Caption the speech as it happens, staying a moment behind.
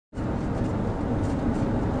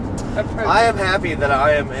I am happy that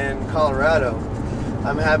I am in Colorado.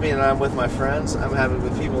 I'm happy that I'm with my friends. I'm happy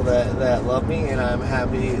with people that love me, and I'm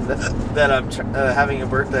happy that I'm having a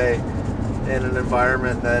birthday in an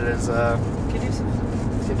environment that is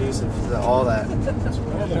conducive to all that.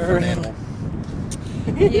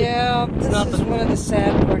 Yeah, this is one of the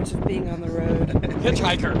sad parts of being on the road.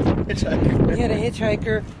 Hitchhiker. We had a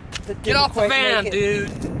hitchhiker that Get off the van, dude.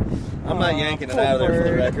 I'm not yanking it out of there for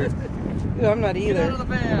the record. Ooh, I'm not either. Get out of the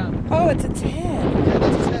van. Oh, it's its head. Yeah,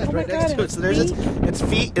 that's its head Oh right my next God, to it. So there's its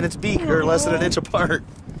feet and its beak are less than an inch apart.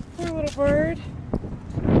 Poor little bird.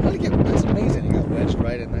 That's amazing. He got wedged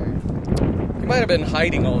right in there. You might have been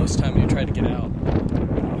hiding all this time when you tried to get out.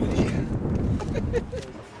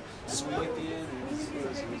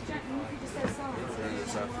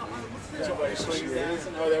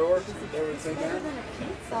 Oh, they were the same band?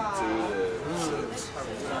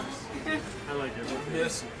 I like it.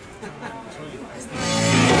 Yes.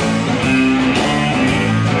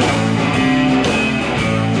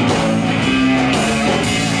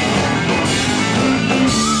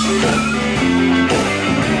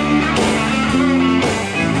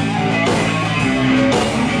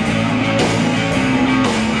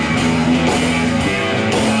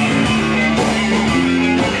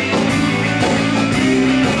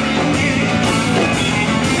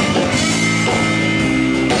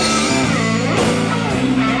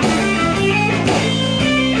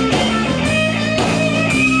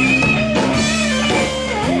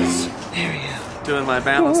 Doing my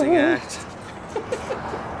balancing act.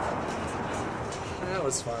 That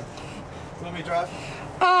was fun. You want me to drive?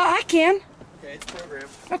 I can. Okay, it's programmed.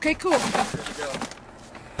 Okay, cool. Here we go.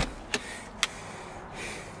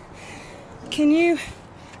 Can you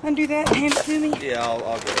undo that and hand it to me? Yeah,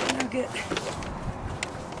 I'll get it. I'll get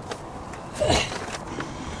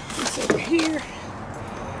this over here.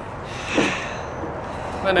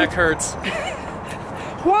 My neck hurts.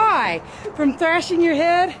 Why? From thrashing your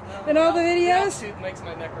head in all the videos? It makes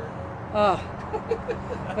my neck hurt. Oh.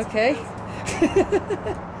 Okay.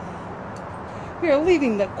 We are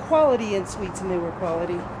leaving the quality in Sweet's newer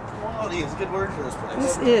quality. Quality is a good word for this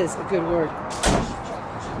place. This is a good word.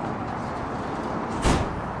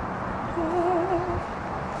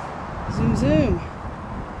 Zoom, zoom.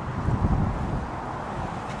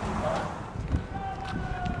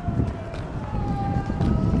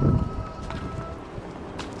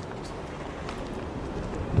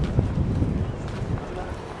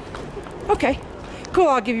 Okay, cool,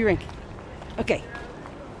 I'll give you a ring. Okay,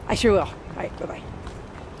 I sure will. All right, bye-bye.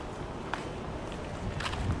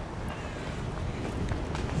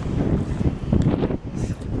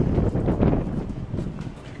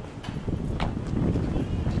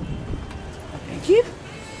 Thank you.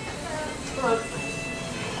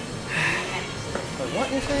 Want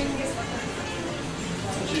anything?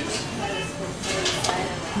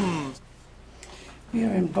 We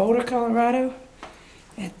are in Boulder, Colorado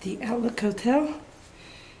at the Outlook Hotel.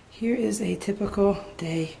 Here is a typical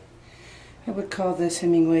day. I would call this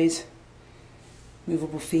Hemingway's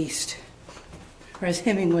movable feast, or as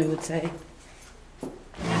Hemingway would say.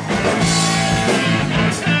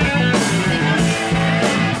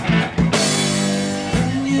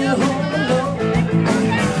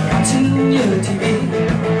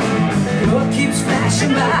 What keeps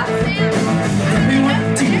flashing by?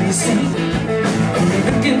 What do you see?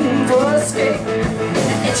 Looking for escape.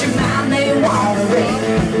 It's your mind they wanna rape.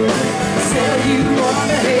 Sell you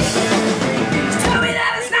wanna hate. Tell me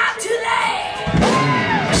that it's not too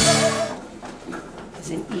late.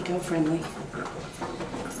 Isn't eco-friendly.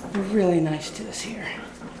 They're really nice to us here.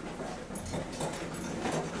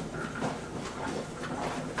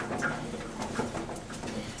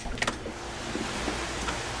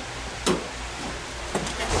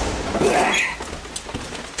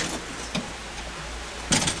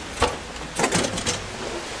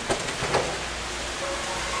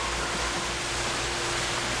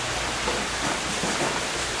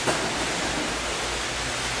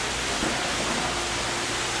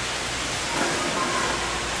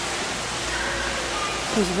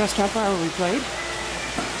 There's a restaurant bar where we played.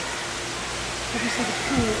 Obviously the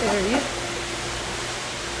pool area.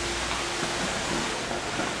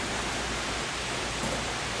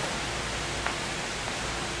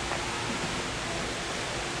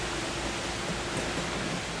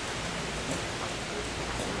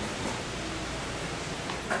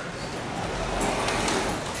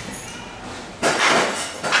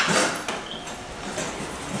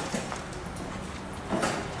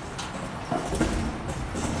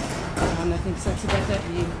 Nothing sexy about that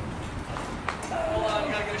view. Hold on, I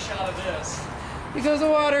gotta get a shot of this. Here goes the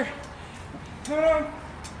water. Hold on.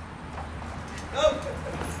 Oh!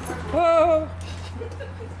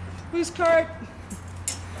 Whose cart?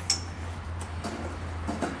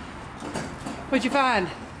 What'd you find?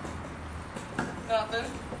 Nothing.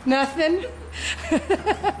 Nothing?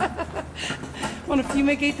 Want to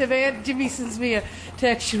fumigate the van? Jimmy sends me a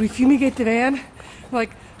text. Should we fumigate the van? I'm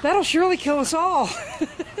like, that'll surely kill us all.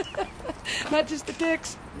 Not just the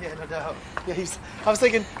ticks. Yeah, no doubt. Yeah, I was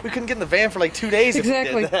thinking we couldn't get in the van for like 2 days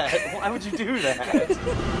Exactly. if we did that. Why would you do that?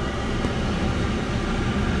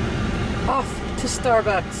 Off to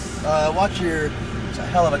Starbucks. Watch your... It's a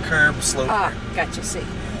hell of a curb slope. Ah, gotcha, see.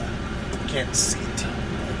 You can't see it.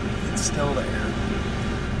 It's still there.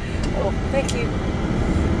 Oh, thank you.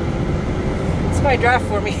 Somebody drive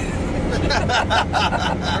for me.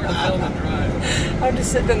 I'm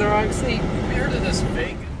just sitting in the wrong seat. Have you heard of this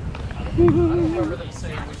vegan? I don't remember them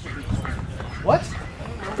saying we should be quiet. What?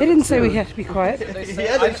 They didn't say we have to be quiet.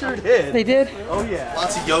 Yeah, they sure did. They did? Oh, yeah.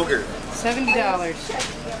 Lots of yogurt.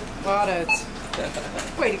 $70. Bought oats.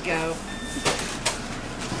 Way to go.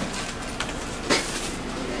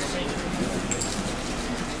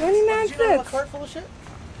 $99 Did you have a cents. cart full of shit?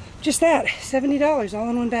 Just that. $70 all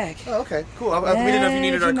in one bag. Oh, okay. Cool. We didn't know if you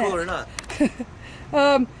needed our cooler or not.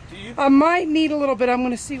 Do you? I might need a little bit. I'm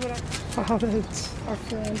going to see what I... Bought oats. Our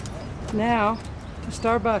friend. Now, to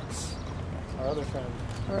Starbucks. Our other friend.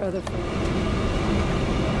 Our other friend.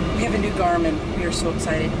 We have a new Garmin. We are so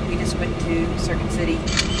excited. We just went to Circuit City.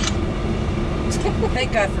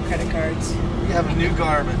 Thank God for credit cards. We have a new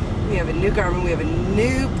Garmin. We have a new Garmin. We have a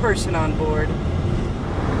new person on board.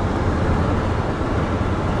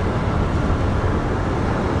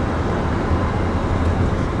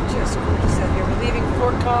 Just gorgeous out here. We're leaving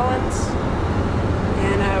Fort Collins,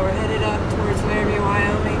 and we're headed up towards Laramie,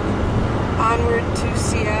 Wyoming, onward to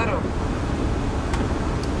Seattle.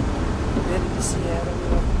 We're headed to Seattle.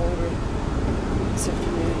 We're off Boulder this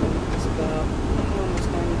afternoon. It's about almost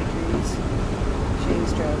 90 degrees.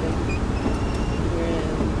 Shane's driving. We're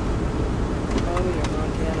in Wyoming or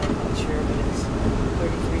Montana, I'm not sure, but it's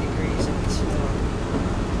 33 degrees and it's snowing.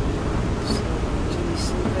 So Jimmy's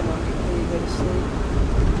sleeping. I'll get ready to go to sleep.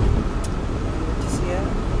 Onward to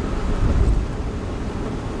Seattle.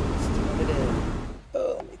 Let's do it in.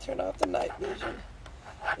 Oh, let me turn off the night vision.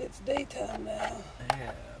 It's daytime now.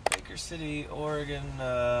 Yeah, Baker City, Oregon,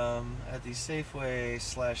 at the Safeway /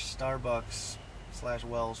 Starbucks /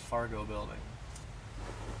 Wells Fargo building.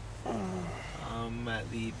 At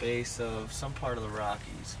the base of some part of the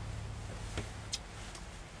Rockies.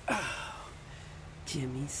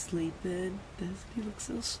 Jimmy's sleeping. Doesn't he look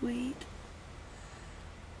so sweet?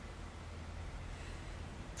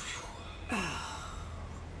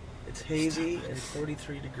 It's hazy and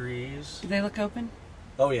 43 degrees. Do they look open?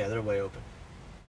 Oh yeah, they're way open.